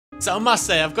So I must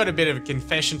say, I've got a bit of a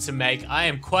confession to make. I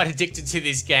am quite addicted to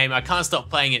this game. I can't stop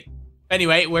playing it.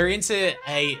 Anyway, we're into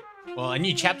a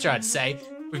new chapter, I'd say.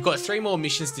 We've got 3 more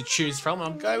missions to choose from.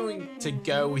 I'm going to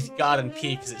go with Garden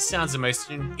Pier because it sounds the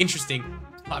most interesting,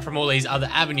 apart from all these other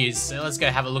avenues. So let's go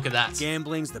have a look at that.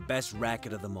 Gambling's the best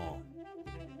racket of them all.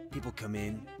 People come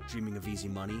in, dreaming of easy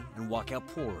money, and walk out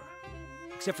poorer.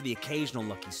 Except for the occasional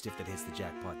lucky stiff that hits the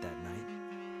jackpot that night.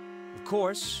 Of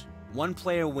course, one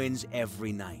player wins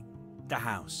every night. The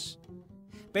house.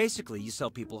 Basically, you sell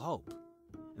people hope.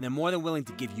 And they're more than willing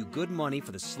to give you good money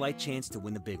for the slight chance to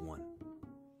win the big one.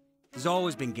 There's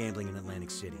always been gambling in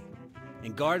Atlantic City.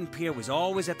 And Garden Pier was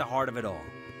always at the heart of it all.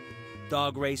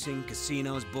 Dog racing,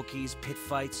 casinos, bookies, pit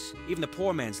fights, even the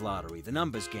poor man's lottery, the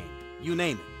numbers game, you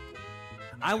name it.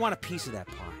 I want a piece of that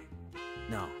pie.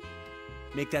 No,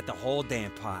 make that the whole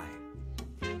damn pie.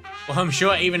 Well, I'm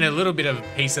sure even a little bit of a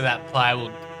piece of that pie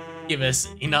will give us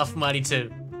enough money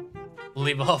to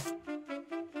live off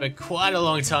for quite a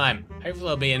long time. Hopefully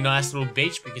there'll be a nice little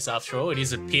beach because after all it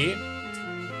is a pier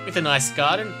with a nice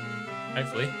garden,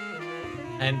 hopefully.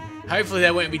 And hopefully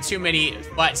there won't be too many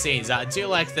fight scenes. I do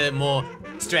like the more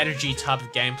strategy type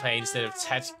of gameplay instead of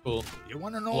tactical You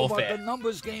want to know warfare. about the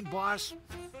numbers game, boss?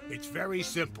 It's very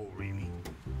simple, really.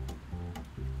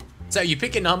 So you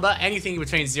pick a number, anything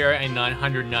between 0 and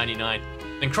 999,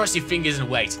 then cross your fingers and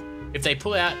wait. If they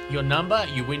pull out your number,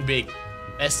 you win big.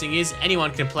 Best thing is,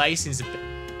 anyone can play since the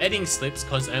betting slips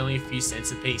cost only a few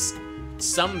cents a piece.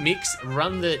 Some mix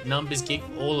run the numbers gig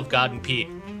for all of Garden Pier.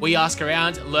 We ask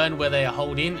around, learn where they are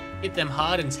holed in, hit them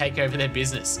hard and take over their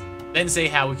business. Then see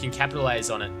how we can capitalize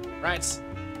on it. Right?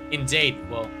 Indeed.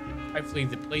 Well, hopefully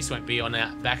the police won't be on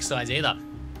our backsides either.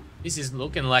 This is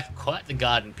looking like quite the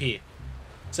Garden Pier.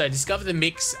 So discover the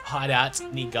mix hideout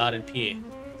near Garden Pier.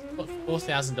 Got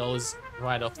 $4,000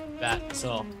 right off the bat,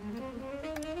 so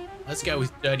let's go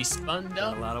with Dirty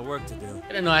Spunder. A lot of work to do.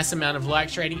 Get a nice amount of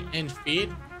likes rating and feared.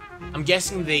 I'm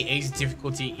guessing the easy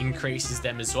difficulty increases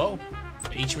them as well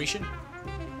for each mission.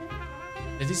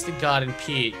 Is this the Garden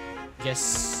Pier?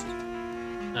 Yes.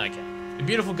 Okay. The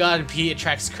beautiful Garden Pier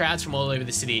attracts crowds from all over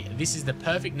the city. This is the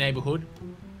perfect neighborhood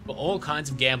for all kinds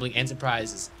of gambling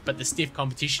enterprises, but the stiff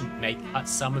competition may cut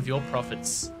some of your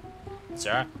profits. It's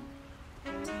alright.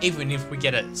 Even if we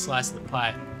get a slice of the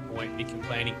pie, I won't be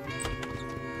complaining.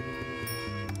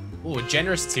 Ooh, a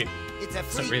generous tip. It's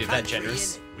a not really that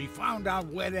generous. We found out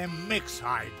where them mix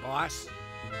hide, boss.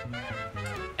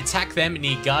 Attack them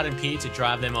near Garden Pier to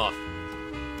drive them off.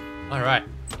 Alright,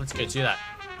 let's go do that.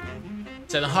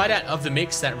 So the hideout of the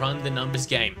mix that run the numbers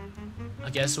game.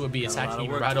 I guess we'll be attacking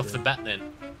right off the bat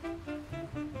then.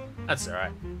 That's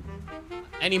alright.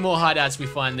 Any more hideouts we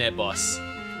find there, boss?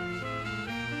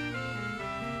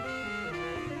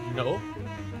 No.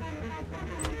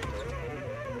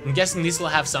 I'm guessing this will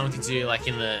have something to do like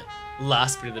in the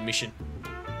last bit of the mission.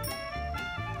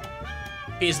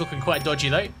 Pier's looking quite dodgy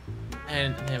though.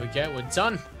 And there we go, we're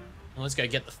done. Now let's go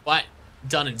get the fight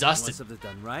done and dusted. Once something's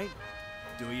done right,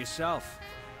 do it yourself.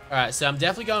 Alright, so I'm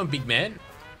definitely going big man.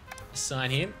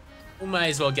 Assign him. We may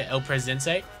as well get El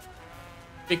Presidente.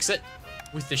 Fix it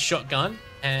with the shotgun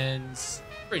and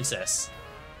Princess.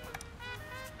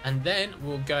 And then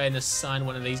we'll go and assign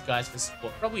one of these guys for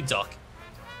support. Probably Doc.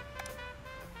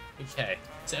 Okay,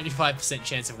 75%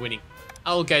 chance of winning.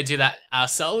 I'll go do that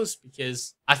ourselves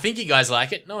because I think you guys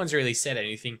like it. No one's really said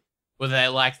anything, whether they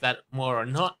like that more or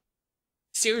not.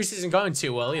 Series isn't going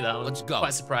too well either. Let's go.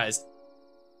 Quite surprised.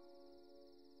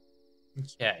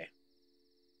 Okay.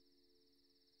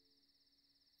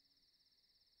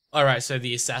 Alright, so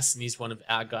the assassin is one of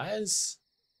our guys.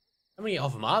 How many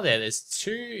of them are there? There's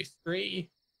 2, 3,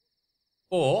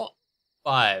 4,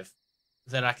 5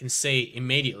 that I can see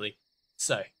immediately.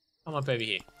 So, come up over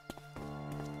here.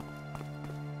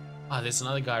 Ah, there's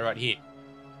another guy right here.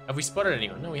 Have we spotted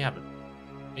anyone? No, we haven't.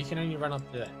 You can only run up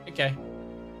to there. Okay.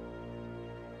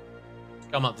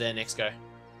 Come up there, next go.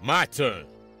 My turn.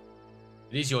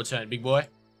 It is your turn, big boy.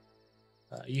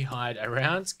 You hide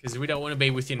around, because we don't want to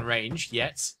be within range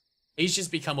yet. He's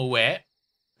just become aware.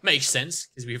 Makes sense,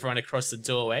 because we've run across the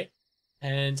doorway.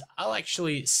 And I'll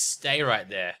actually stay right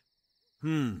there.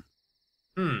 Now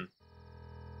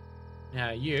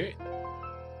you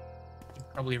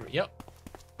probably, yep.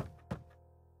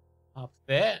 Up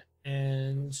there,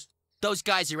 and... Those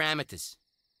guys are amateurs.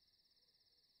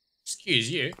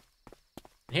 Excuse you.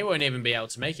 He won't even be able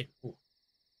to make it.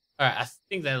 Alright, I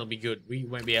think that'll be good. We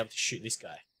won't be able to shoot this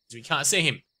guy, because we can't see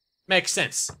him. Makes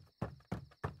sense.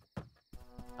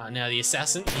 Now the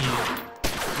assassin,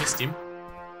 he missed him.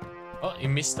 Oh, he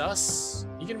missed us.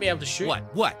 You gonna be able to shoot?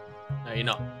 What? No, you're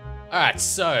not. Alright,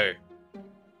 so...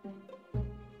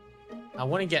 I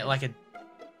want to get like a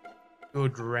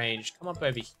good range. Come up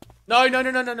over here. No, no, no,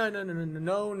 no, no, no, no, no,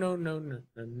 no, no, no, no,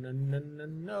 no, no, no, no,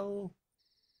 no.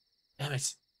 Damn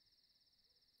it.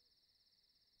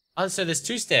 Oh, so there's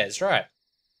 2 stairs, right?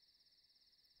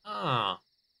 Ah.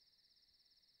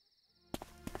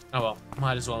 Oh well,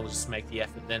 might as well just make the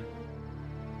effort then.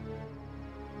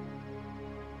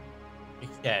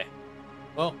 Okay.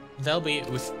 Well, they'll be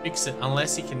with fix it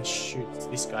unless he can shoot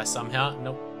this guy somehow.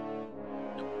 Nope.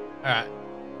 Nope. Alright.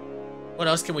 What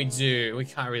else can we do? We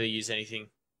can't really use anything.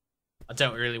 I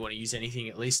don't really want to use anything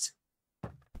at least.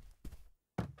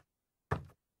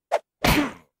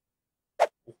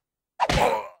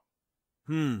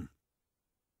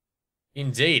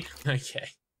 Indeed. Okay.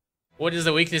 What does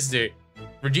the weakness do?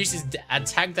 Reduces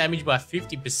attack damage by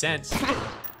 50%.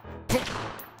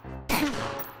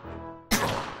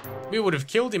 We would have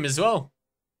killed him as well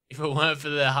if it weren't for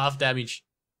the half damage.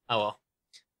 Oh well.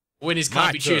 Winners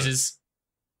can't be choosers.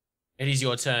 It is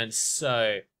your turn,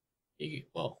 so...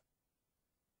 Well...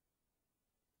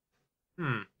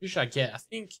 Who should I get? I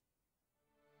think...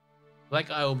 Black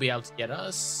guy will be able to get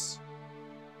us.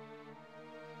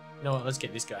 You know what? Let's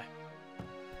get this guy.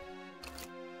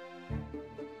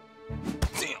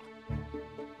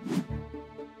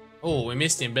 Oh, we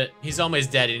missed him, but he's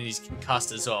almost dead and he's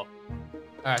concussed as well.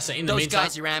 Alright, so in the meantime...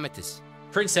 Those guys are amateurs.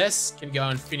 Princess can go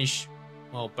and finish...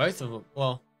 Well, both of them.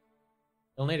 Well,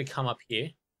 they'll need to come up here.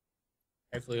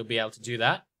 Hopefully he'll be able to do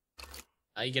that.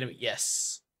 Are you gonna...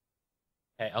 Yes.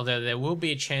 Okay, although there will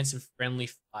be a chance of friendly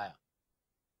fire.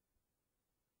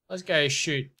 Let's go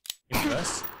shoot him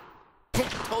first.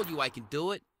 Told you I could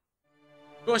do it.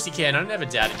 Of course you can, I never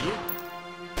doubted you.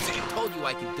 Told you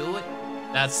I could do it.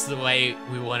 That's the way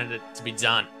we wanted it to be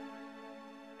done.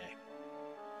 Okay.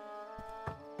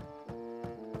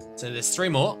 So there's 3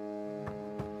 more.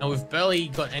 And we've barely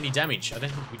got any damage. I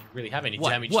don't think we really have any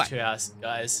damage to our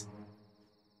guys.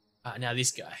 Now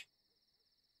this guy.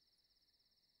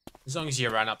 As long as you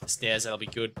run up the stairs, that'll be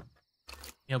good.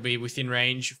 He'll be within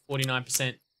range,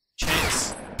 49%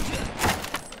 chance.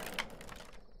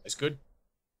 That's good.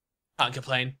 Can't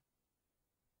complain.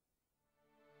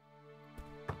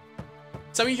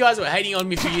 Some of you guys were hating on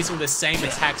me for using the same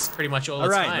attacks pretty much all the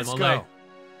time. Let's go.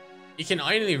 You can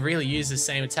only really use the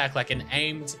same attack, like an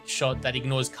aimed shot that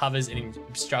ignores covers and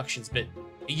obstructions, but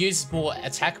it uses more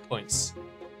attack points.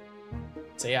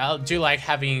 So yeah, I do like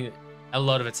having a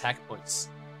lot of attack points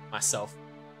myself.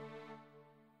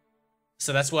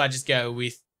 So that's why I just go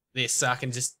with this, so I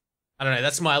can just, I don't know,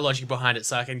 that's my logic behind it,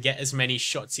 so I can get as many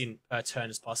shots in per turn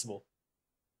as possible.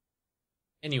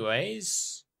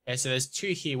 Anyways, okay, so there's 2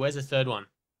 here. Where's the 3rd one?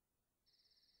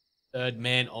 3rd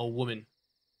man or woman?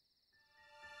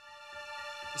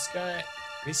 This guy,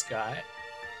 this guy.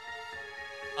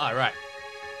 Oh, right.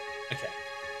 Okay.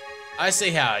 I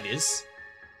see how it is.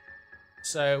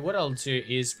 So what I'll do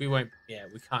is we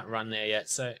can't run there yet,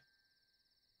 so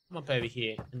come up over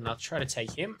here and I'll try to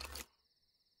take him.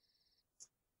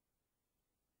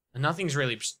 And nothing's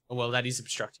really, well, that is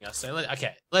obstructing us, so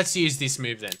okay, let's use this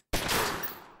move then.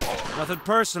 Nothing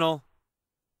personal.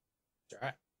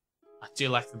 Alright. I do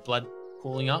like the blood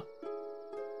pooling up.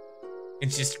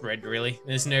 It's just red, really.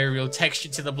 There's no real texture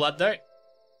to the blood, though.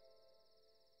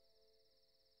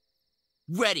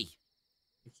 Ready.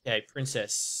 Okay,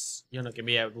 Princess. You're not going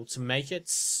to be able to make it,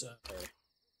 so...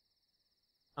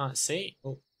 Can't see.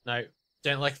 Oh, no.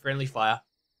 Don't like friendly fire.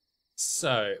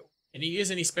 So, can you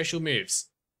use any special moves?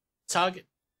 Target...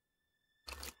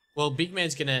 Well, Big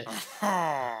Man's going to...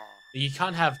 You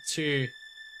can't have 2...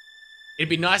 It'd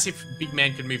be nice if Big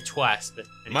Man could move twice, but...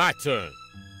 Anyway. My turn.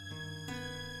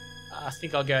 I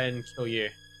think I'll go ahead and kill you.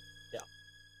 Yeah.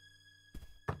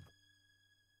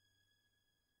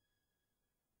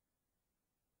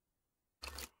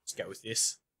 Let's go with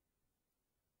this.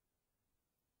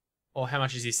 Oh, how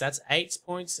much is this? That's 8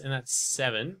 points, and that's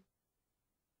 7.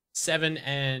 7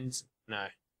 and... No.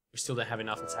 We still don't have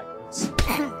enough attack points.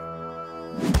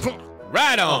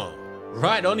 Right on!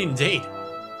 Right on indeed.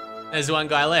 There's one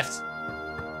guy left.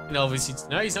 And obviously...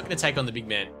 No, he's not going to take on the Big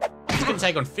Man. He's going to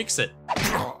take on Fix It.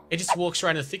 It just walks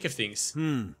right in the thick of things.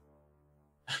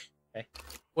 Okay.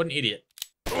 What an idiot.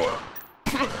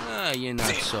 You're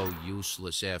not so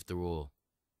useless after all.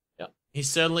 Yep. He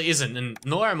certainly isn't, and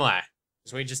nor am I.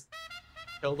 Because we just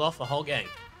killed off a whole gang.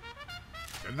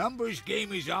 The numbers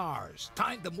game is ours.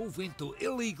 Time to move into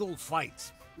illegal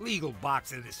fights. Legal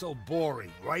boxing is so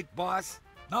boring, right, boss?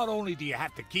 Not only do you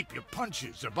have to keep your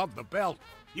punches above the belt,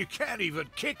 you can't even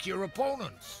kick your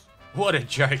opponents. What a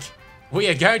joke. We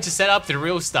are going to set up the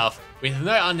real stuff with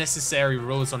no unnecessary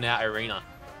rules on our arena.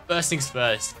 First things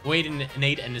first, we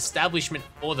need an establishment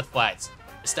for the fights.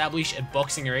 establish a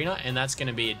boxing arena, and that's going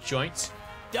to be a joint.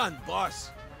 Done,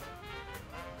 boss.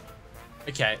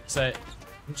 Okay, so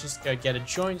let's just go get a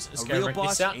joint. Let's go real rent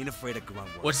boss this out. ain't afraid of grunt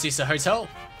work. What's this, a hotel?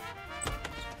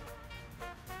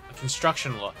 A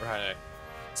construction lot, right?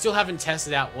 Still haven't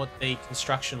tested out what the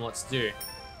construction lots do.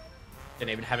 Don't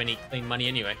even have any clean money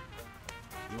anyway.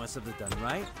 You want something done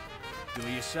right? Do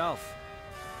it yourself.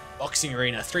 Boxing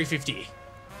arena, 350.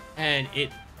 And it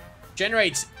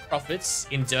generates profits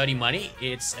in dirty money.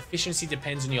 Its efficiency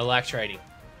depends on your lax rating.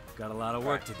 Got a lot of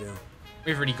work to do.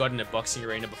 We've already gotten a boxing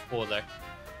arena before, though.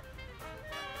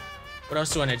 What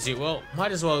else do I need to do? Well,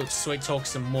 might as well sweet talk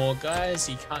some more guys.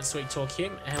 You can't sweet talk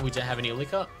him, and we don't have any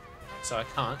liquor, so I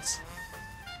can't.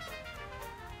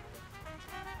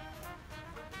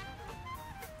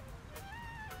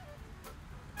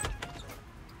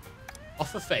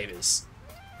 Offer favors.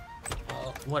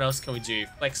 What else can we do?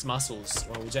 Flex muscles.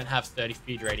 Well, we don't have 30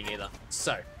 feed rating either.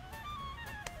 So,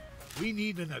 We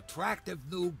need an attractive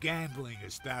new gambling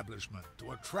establishment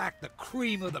to attract the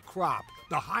cream of the crop,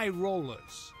 the high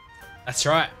rollers. that's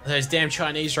right. Those damn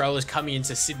Chinese rollers coming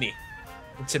into Sydney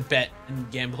to bet and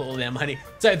gamble all their money.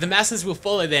 So the masses will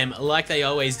follow them like they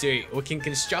always do. We can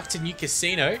construct a new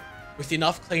casino with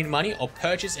enough clean money or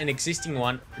purchase an existing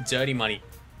one for dirty money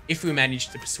if we manage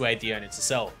to persuade the owner to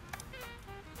sell.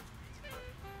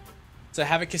 So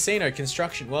have a casino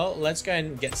construction. Well, let's go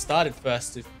and get started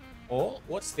first. Or,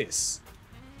 what's this?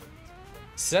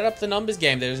 Set up the numbers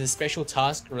game. There is a special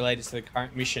task related to the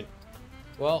current mission.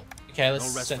 Well, okay, let's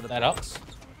set that up.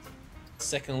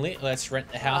 Secondly, let's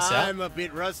rent the house out. I'm a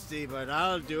bit rusty, but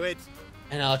I'll do it.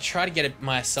 And I'll try to get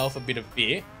myself a bit of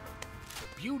beer.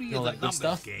 The beauty All of the that good numbers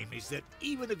stuff. game is that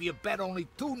even if you bet only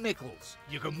 2 nickels,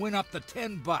 you can win up to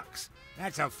 $10.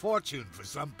 That's a fortune for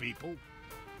some people.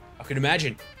 I could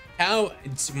imagine. How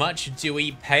much do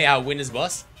we pay our winners,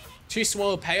 boss? Too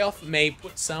small a payoff may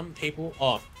put some people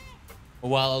off,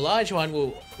 while a large one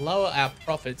will lower our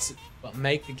profits but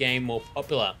make the game more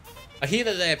popular. I hear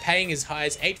that they are paying as high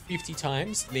as 850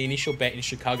 times the initial bet in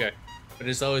Chicago, but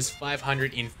as low as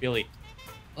 500 in Philly.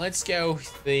 Let's go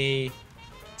with the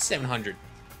 700.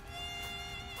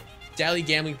 Daily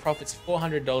gambling profits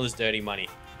 $400 dirty money.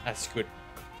 That's good.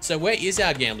 So where is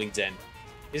our gambling den?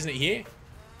 Isn't it here?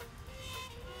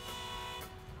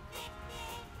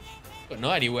 Got no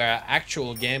idea where our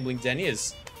actual gambling den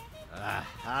is.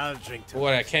 I'll drink to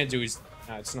What I can do is,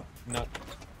 no, it's not,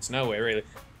 it's nowhere really.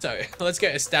 So let's go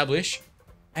establish,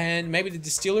 and maybe the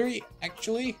distillery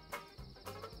actually.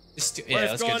 Yeah,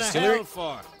 let's go distillery. hell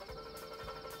for?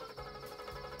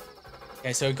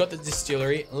 Okay, so we've got the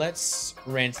distillery. Let's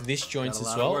rent this joint Got a as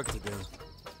lot well. of work to do.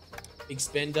 Big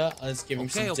spender. Let's give him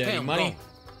some dirty I'm money. going.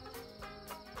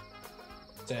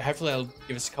 So hopefully they'll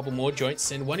give us a couple more joints.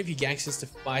 Send one of you gangsters to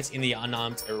fight in the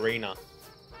unarmed arena.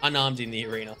 Unarmed in the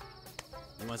arena.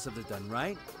 You want something done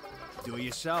right? Do it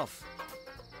yourself.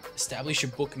 Establish a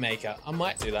bookmaker. I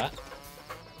might do that.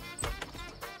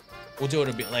 We'll do it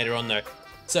a bit later on though.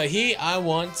 So here I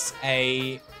want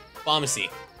a pharmacy.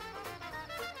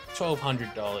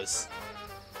 $1,200.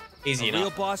 Easy A real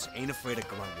enough. boss ain't afraid of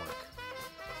grunt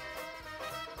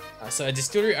work. So a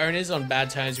distillery owner's on bad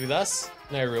terms with us.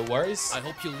 No real worries. I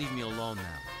hope you'll leave me alone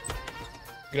now.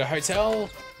 Got a hotel.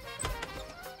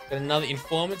 Got another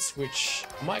informant, which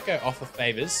I might go offer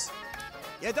favors.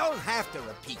 You don't have to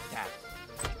repeat that.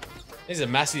 This is a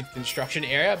massive construction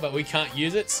area, but we can't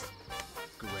use it.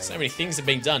 Great. So many things are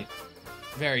being done.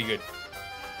 Very good.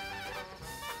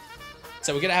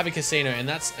 So we're gonna have a casino, and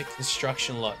that's a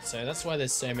construction lot. So that's why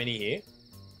there's so many here.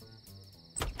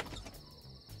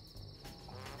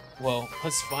 Well,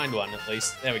 let's find one at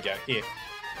least. There we go. Here.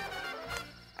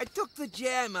 I took the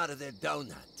jam out of their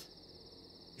donut.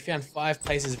 You found 5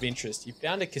 places of interest. You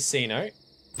found a casino.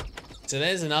 So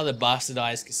there's another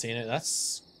bastardized casino.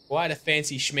 That's quite a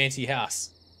fancy schmancy house.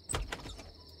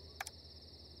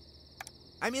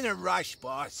 I'm in a rush,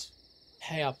 boss.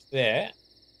 Pay up there.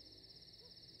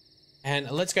 And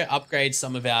let's go upgrade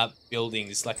some of our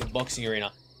buildings, like a boxing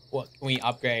arena. What can we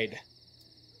upgrade?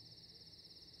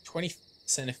 20%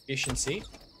 efficiency.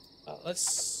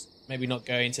 Let's maybe not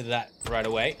go into that right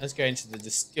away. Let's go into the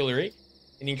distillery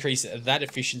and increase that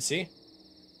efficiency.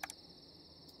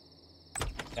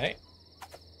 Okay.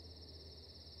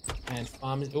 And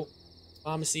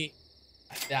pharmacy,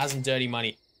 1,000 dirty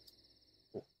money.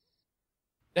 Ooh.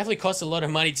 Definitely costs a lot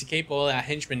of money to keep all our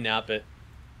henchmen now, but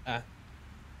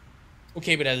we'll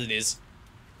keep it as it is.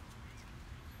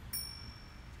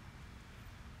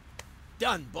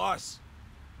 Done, boss.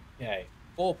 Okay.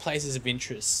 4 places of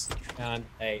interest. Found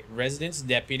a residence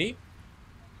deputy.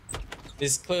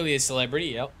 This is clearly a celebrity,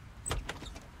 yep.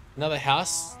 Another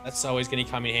house. That's always going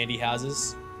to come in handy,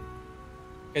 houses.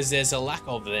 Because there's a lack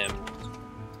of them.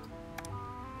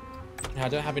 Now, I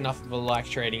don't have enough of a like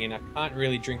trading, and I can't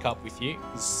really drink up with you,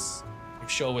 because I'm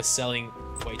sure we're selling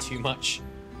way too much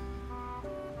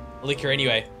liquor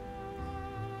anyway.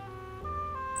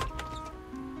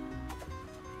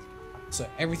 So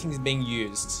everything's being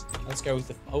used. Let's go with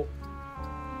the... Oh.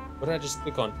 What did I just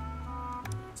click on?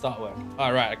 Start work.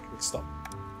 All right, I clicked stop.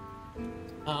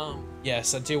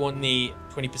 Yes, I do want the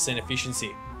 20%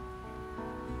 efficiency.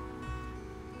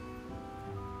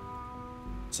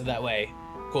 So that way,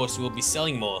 of course, we'll be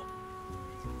selling more,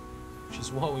 which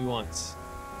is what we want.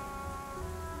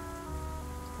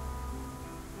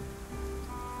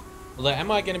 Although,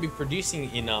 am I going to be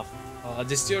producing enough?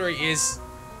 Distillery is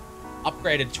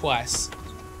upgraded twice.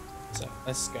 So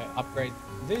let's go upgrade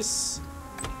this.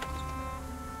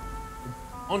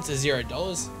 Onto $0.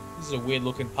 This is a weird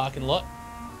looking parking lot.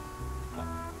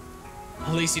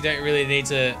 At least you don't really need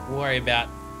to worry about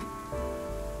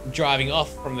driving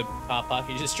off from the car park.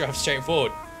 You just drive straight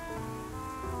forward.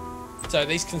 So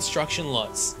these construction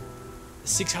lots,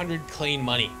 600 clean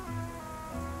money.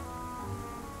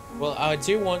 Well, I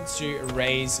do want to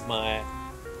raise my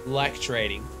like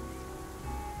trading.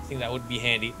 I think that would be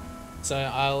handy. So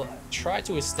I'll try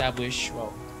to establish,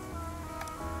 well,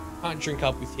 can't drink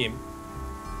up with him.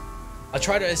 I'll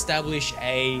try to establish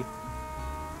a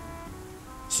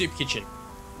soup kitchen.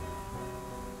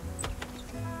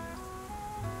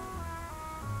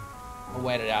 I'll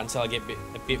wait it out until I get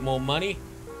a bit more money.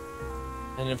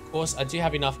 And of course, I do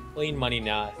have enough clean money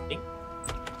now, I think,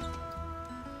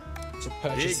 to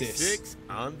purchase Big this. 6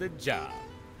 on the job.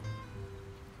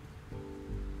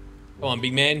 Come on,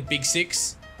 big man, big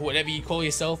 6, whatever you call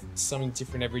yourself. Something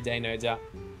different every day, no doubt.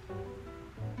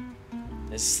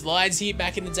 There's slides here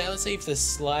back in the day. Let's see if the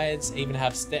slides even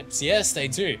have steps. Yes, they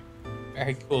do.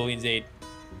 Very cool indeed.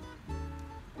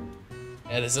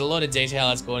 Yeah, there's a lot of detail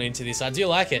that's gone into this. I do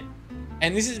like it.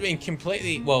 And this has been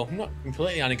completely, well, not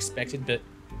completely unexpected, but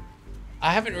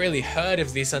I haven't really heard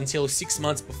of this until 6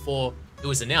 months before it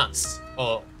was announced.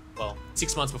 Or, well,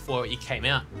 6 months before it came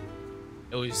out.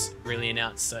 It was really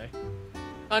announced, so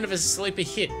kind of a sleeper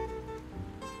hit.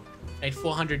 Made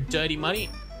 400 dirty money.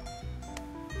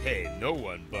 Hey, no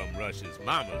one bum rushes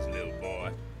mama's little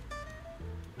boy.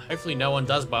 Hopefully no one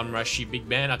does bum rush you, big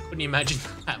man. I couldn't imagine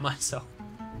that myself.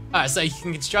 Alright, so you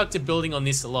can construct a building on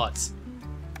this a lot.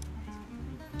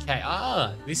 Okay,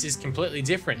 this is completely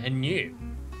different and new.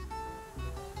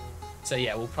 So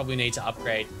yeah, we'll probably need to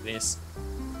upgrade this.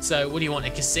 So what do you want, a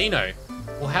casino?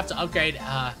 We'll have to upgrade,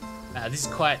 this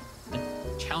is quite a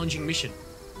challenging mission.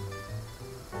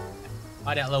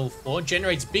 Hideout level 4,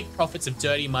 generates big profits of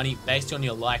dirty money based on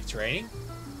your like trading.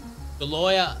 The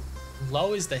lawyer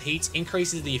lowers the heat,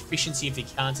 increases the efficiency of the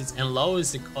accountants, and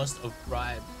lowers the cost of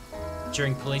bribe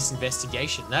during police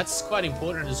investigation. That's quite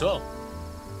important as well.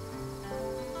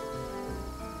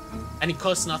 And it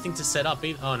costs nothing to set up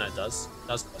either. Oh no, it does. It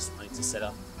does cost money to set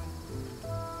up.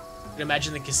 You can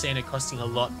imagine the casino costing a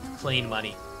lot of clean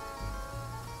money.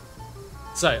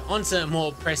 So, on to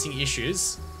more pressing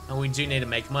issues, and we do need to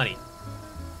make money.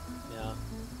 Now,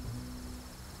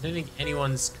 I don't think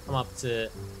anyone's come up to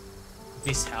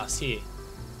this house here.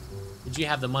 Did you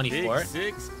have the money Big for it?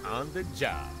 6 on the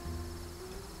job.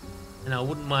 And I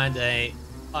wouldn't mind a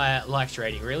higher like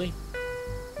rating, really.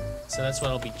 So that's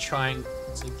what I'll be trying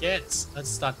to get. Let's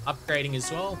start upgrading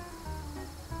as well.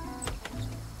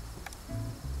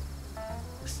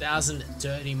 1,000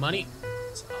 dirty money.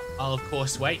 So I'll of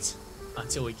course wait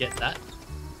until we get that.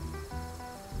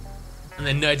 And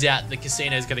then no doubt the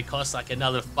casino is going to cost like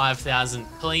another 5,000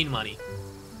 clean money.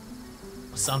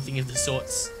 Or something of the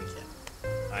sorts. Okay.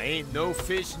 I ain't no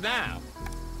fish now.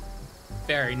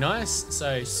 Very nice.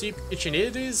 So soup kitchen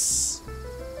it is.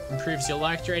 Improves your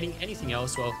like rating. Anything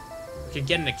else? Well, we can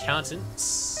get an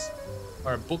accountant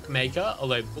or a bookmaker,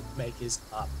 although bookmakers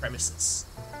are premises.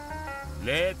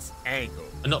 Let's angle.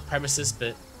 Not premises,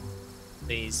 but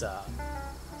these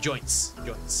joints.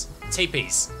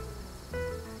 TPs.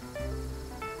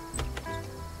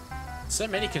 So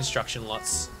many construction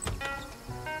lots.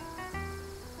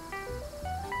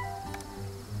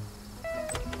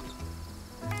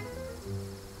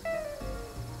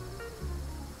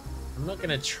 I'm not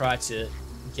gonna try to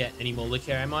get any more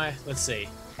liquor, am I? Let's see.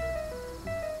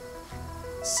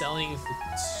 Selling for...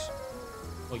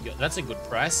 Well, yeah, that's a good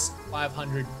price.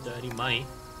 500 dirty money.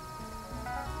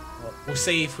 Well, we'll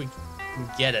see if we can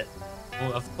get it.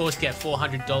 We'll, of course, get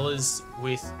 $400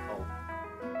 with... Oh,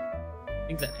 I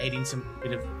think that ate into a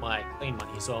bit of my clean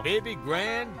money as well. Baby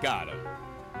Grand got him.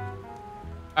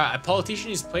 Alright, a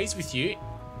politician is pleased with you.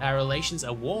 Our relations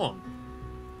are warm.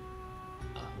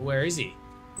 Where is he?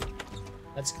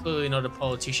 That's clearly not a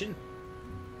politician.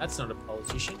 That's not a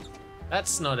politician.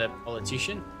 That's not a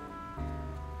politician.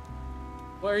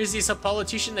 Where is this a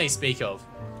politician they speak of?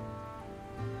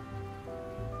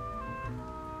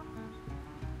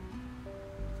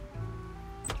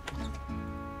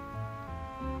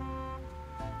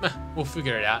 We'll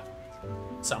figure it out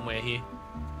somewhere here.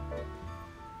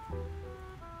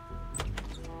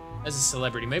 As a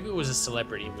celebrity. Maybe it was a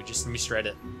celebrity and we just misread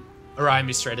it. Or I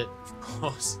misread it, of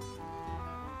course.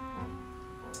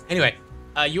 Anyway,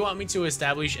 you want me to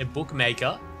establish a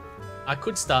bookmaker? I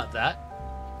could start that.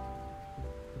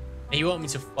 And you want me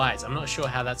to fight. I'm not sure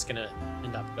how that's going to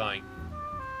end up going.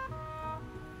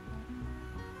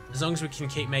 As long as we can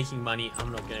keep making money,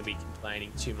 I'm not going to be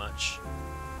complaining too much.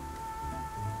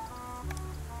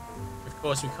 Of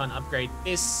course, we can't upgrade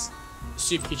this.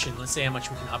 Soup kitchen, let's see how much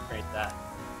we can upgrade that.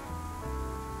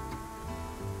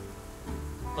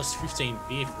 Plus 15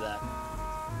 beer for that.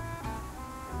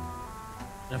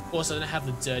 And of course, I don't have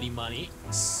the dirty money,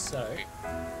 so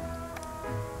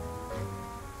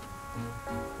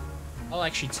I'll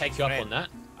actually take you up on that.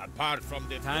 Apart from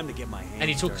the Time to get my hands And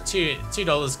he took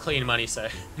 $2 clean money, so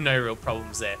no real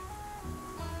problems there.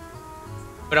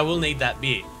 But I will need that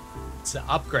beer to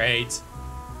upgrade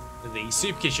the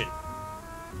soup kitchen.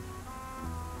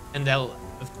 And they'll,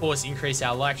 of course, increase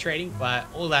our like rating by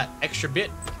all that extra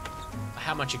bit.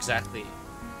 How much exactly?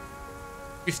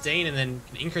 15, and then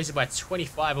can increase it by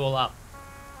 25 all up.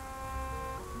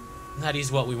 And that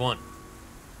is what we want.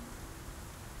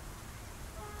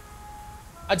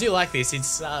 I do like this.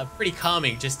 It's pretty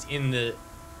calming, just in the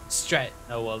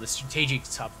the strategic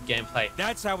type of gameplay.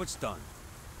 That's how it's done.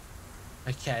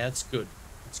 Okay, that's good.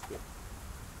 That's good.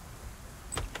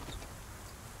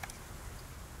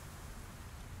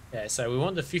 Okay, so we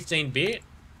want the 15 beer.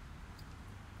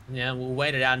 Now we'll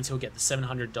wait it out until we get the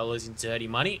 $700 in dirty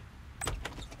money.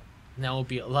 And that will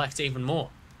be liked even more.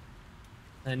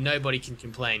 And nobody can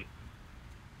complain.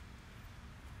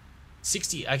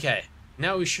 60, okay.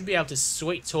 Now we should be able to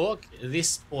sweet talk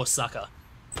this poor sucker.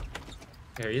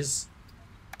 There he is.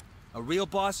 A real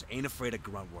boss ain't afraid of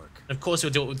grunt work. Of course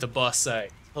we'll do it with the boss, so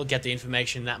he'll get the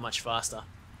information that much faster.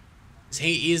 Because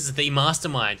he is the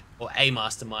mastermind, or a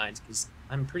mastermind, because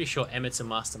I'm pretty sure Emmett's a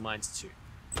mastermind too.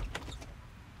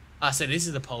 Ah, so this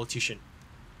is the politician.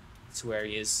 That's where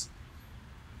he is.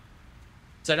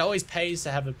 So it always pays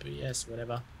to have a BS,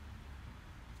 whatever.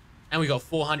 And we got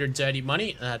 400 dirty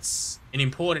money. That's an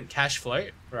important cash flow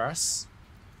for us.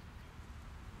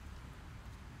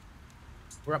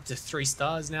 We're up to 3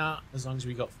 stars now, as long as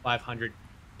we got 500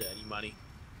 dirty money.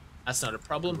 That's not a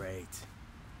problem. Great.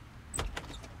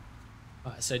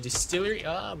 Alright, so distillery.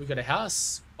 We got a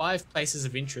house. 5 places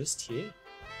of interest here.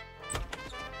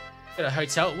 Got a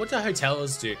hotel. What do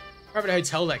hotels do? Private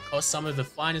hotel that costs some of the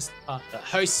finest, that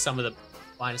hosts some of the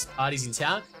finest parties in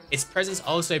town. Its presence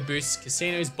also boosts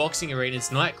casinos, boxing arenas,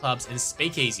 nightclubs, and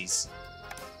speakeasies.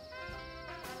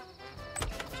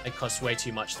 They cost way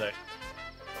too much though.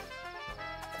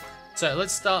 So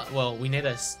let's start. Well, we need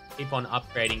to keep on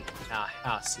upgrading our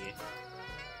house here.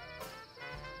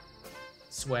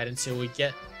 Let's wait until we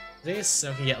get this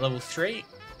so we can get level 3.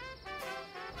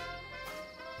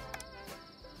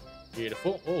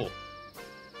 Beautiful. Oh,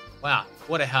 wow,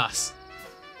 what a house.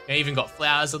 They even got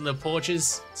flowers on the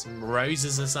porches, some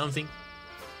roses or something.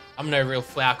 I'm no real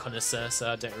flower connoisseur,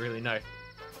 so I don't really know.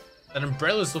 That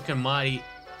umbrella's looking mighty...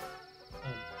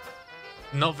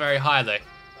 not very high though.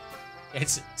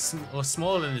 It's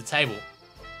smaller than the table.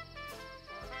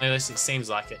 At least it seems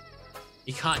like it.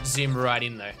 You can't zoom right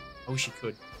in though. I wish you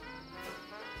could.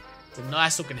 It's a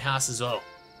nice looking house as well.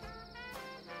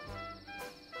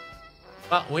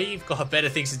 But we've got better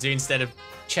things to do instead of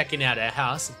checking out our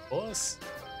house, of course.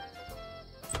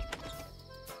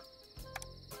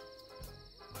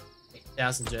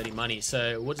 8,000 dirty money.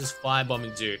 So what does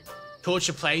firebombing do? Torch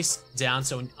a place down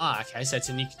so... okay, so it's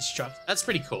a new construct. That's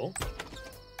pretty cool.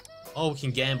 Oh, we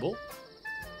can gamble.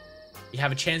 You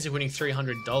have a chance of winning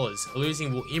 $300.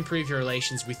 Losing will improve your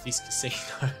relations with this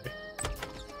casino.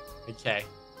 Okay.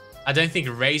 I don't think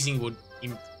raising would...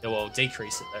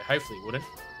 decrease it though. Hopefully it wouldn't.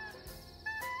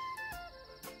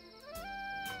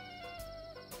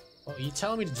 Well, you're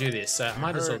telling me to do this, so I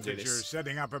might as well do this. You're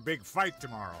setting up a big fight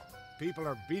tomorrow. People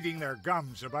are beating their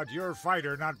gums about your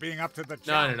fighter not being up to the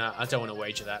challenge. No. I don't want to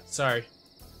wager that. Sorry.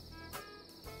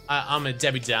 I'm a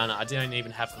Debbie Downer. I don't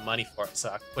even have the money for it, so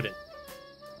I couldn't.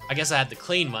 I guess I had the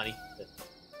clean money, but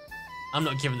I'm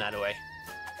not giving that away.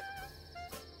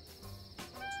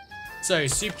 So,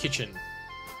 soup kitchen.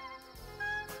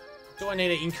 Do I need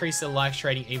to increase the likes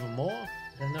rating even more?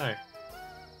 I don't know.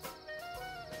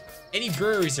 Any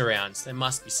breweries around? There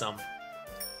must be some.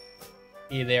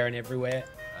 Here, there, and everywhere.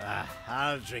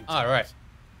 I'll drink. All right.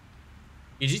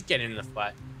 You did get in the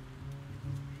fight.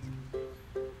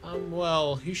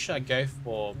 Well, who should I go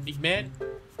for? Big Man?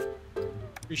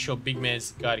 Pretty sure Big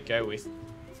Man's the guy to go with.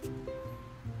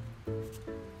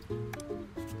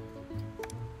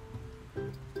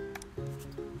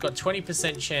 Got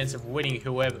 20% chance of winning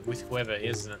whoever,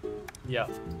 isn't it? Yeah.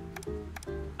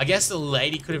 I guess the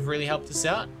lady could have really helped us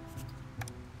out.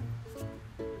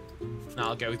 No,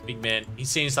 I'll go with Big Man. He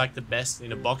seems like the best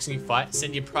in a boxing fight.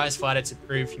 Send your prize fighter to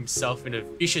prove himself in a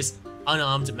vicious,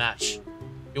 unarmed match.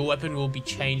 Your weapon will be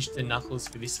changed to knuckles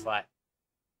for this fight.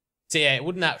 So yeah,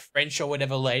 wouldn't that French or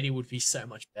whatever lady would be so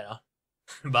much better.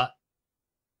 But,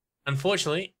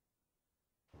 unfortunately,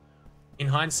 in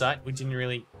hindsight, we didn't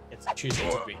really get to choose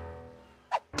it, did we?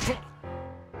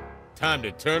 Time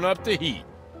to turn up the heat.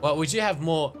 Well, we do have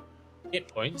more hit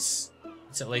points.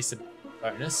 It's at least a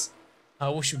bonus.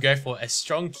 We should go for a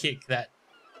strong kick that...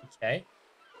 Okay.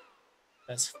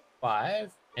 That's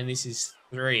 5. And this is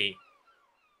 3.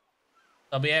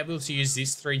 I'll be able to use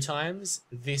this 3 times.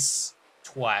 This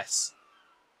twice.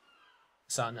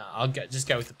 So no, I'll just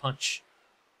go with the punch.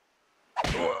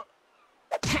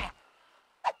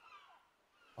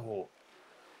 Oh.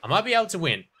 I might be able to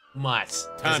win. Might.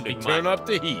 Time to turn up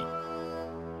the heat.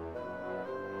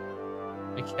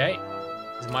 Okay.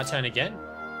 Is it my turn again?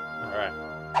 Alright.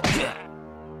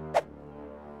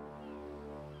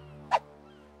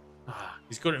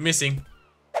 He's good at missing.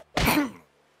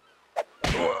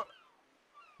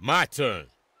 My turn.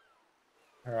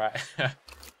 Alright.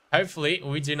 Hopefully,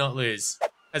 we do not lose.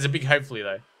 There's a big hopefully,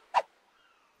 though.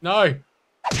 No!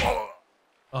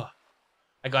 Oh.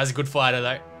 That guy's a good fighter,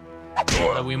 though.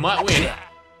 So we might win.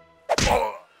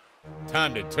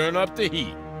 Time to turn up the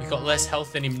heat. We've got less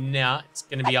health than him now. It's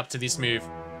going to be up to this move.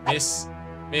 Miss.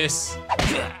 Miss.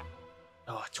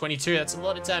 Oh, 22. That's a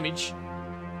lot of damage.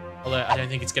 Although, I don't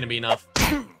think it's going to be enough.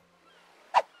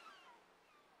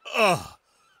 Ugh.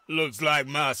 Looks like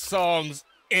my song's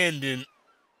ending.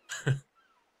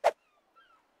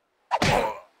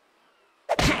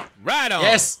 Right on.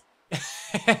 Yes.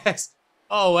 Yes.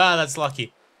 Oh, wow. That's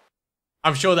lucky.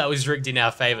 I'm sure that was rigged in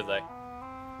our favor, though.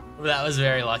 That was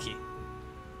very lucky.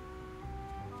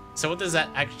 So what does that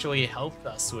actually help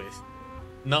us with?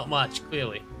 Not much,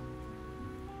 clearly.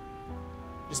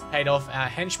 Just paid off our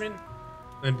henchman.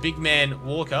 And big man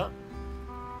Walker.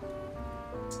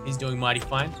 He's doing mighty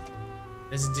fine.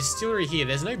 There's a distillery here.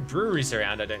 There's no breweries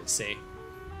around, I don't see.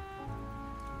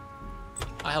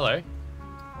 Oh, hello.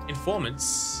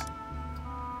 Informants.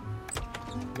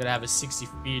 I'm gonna have a 60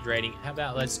 feed rating. How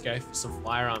about let's go for some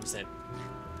firearms then?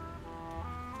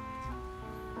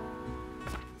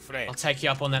 I'll take you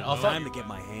up on that offer. Time to get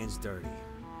my hands dirty.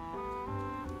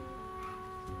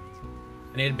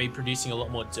 I need to be producing a lot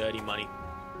more dirty money.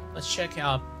 Let's check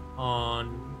out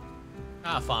on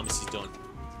how our pharmacy's doing.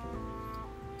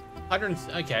 100.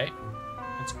 Okay,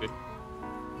 that's good.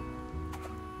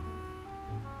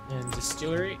 And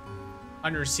distillery,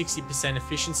 160%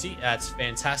 efficiency. That's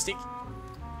fantastic.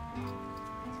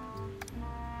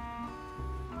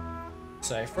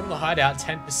 So from the hideout,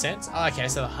 10%. Oh, okay,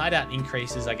 so the hideout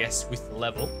increases, I guess, with the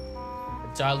level.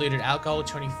 Diluted alcohol,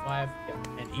 25. Yep.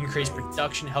 And increased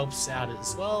production helps out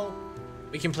as well.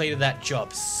 We completed that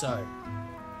job, so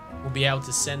we'll be able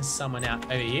to send someone out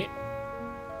over here.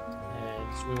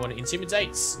 And we want to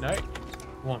intimidate? No.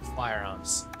 We want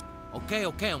firearms. Okay,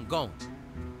 I'm going.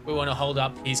 We want to hold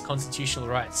up his constitutional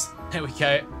rights. There we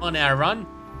go. On our run.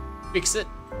 Fix it.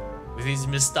 With his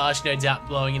moustache no doubt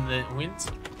blowing in the wind.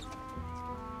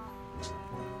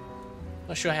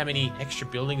 Not sure how many extra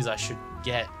buildings I should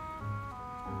get.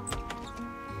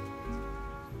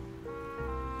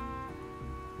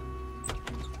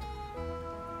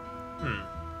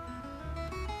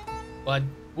 Well, I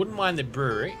wouldn't mind the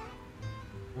brewery.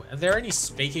 Are there any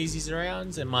speakeasies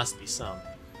around? There must be some.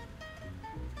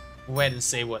 We'll wait and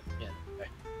see what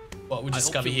we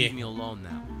discover here. Leave me alone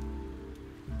now.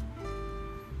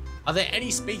 Are there any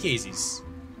speakeasies?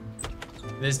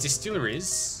 There's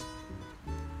distilleries.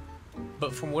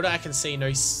 But from what I can see, no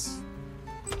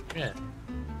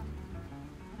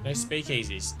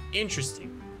speakeasies.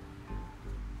 Interesting.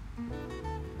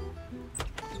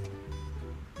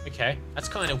 Okay, that's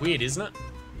kind of weird, isn't it?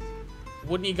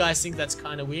 Wouldn't you guys think that's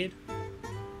kind of weird?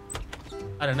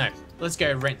 I don't know. Let's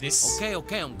go rent this.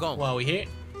 Okay, I'm going. While we're here.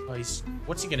 Oh,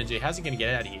 what's he gonna do? How's he gonna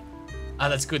get out of here? Ah,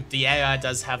 that's good. The AI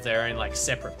does have their own like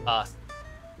separate path,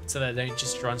 so they don't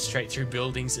just run straight through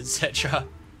buildings, etc.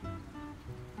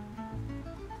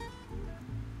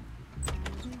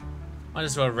 Might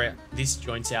as well rent this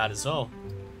joint out as well.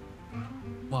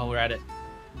 while we're at it.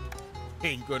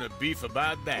 Ain't gonna beef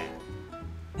about that.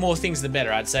 More things the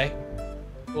better, I'd say.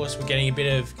 Of course, we're getting a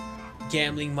bit of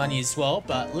gambling money as well,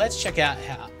 but let's check out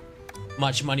how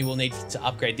much money we'll need to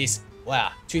upgrade this.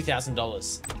 Wow,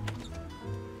 $2,000.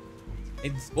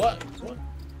 It's what?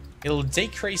 It'll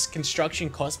decrease construction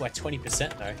costs by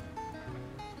 20% though.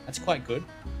 That's quite good.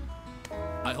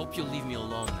 I hope you'll leave me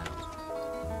alone now.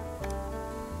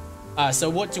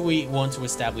 So what do we want to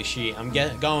establish here? I'm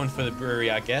going for the brewery,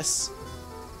 I guess.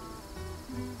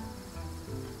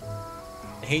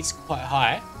 The heat's quite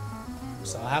high,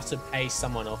 so I'll have to pay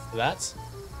someone off for that.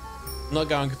 I'm not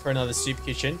going for another soup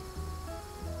kitchen.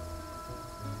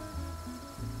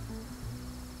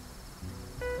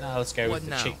 Let's go with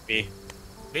the cheap beer.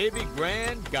 Baby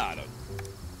Grand got him.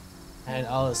 And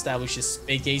I'll establish a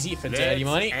speakeasy for dirty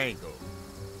money. Angle.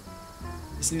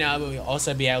 So now we'll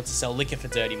also be able to sell liquor for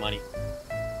dirty money.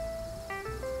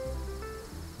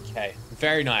 Okay,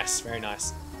 very nice, very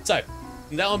nice. So,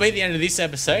 that will be the end of this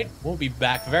episode. We'll be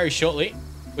back very shortly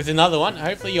with another one.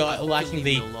 Hopefully you're liking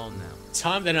the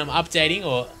time that I'm updating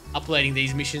or uploading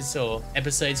these missions or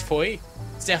episodes for you.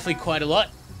 It's definitely quite a lot.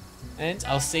 And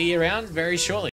I'll see you around very shortly.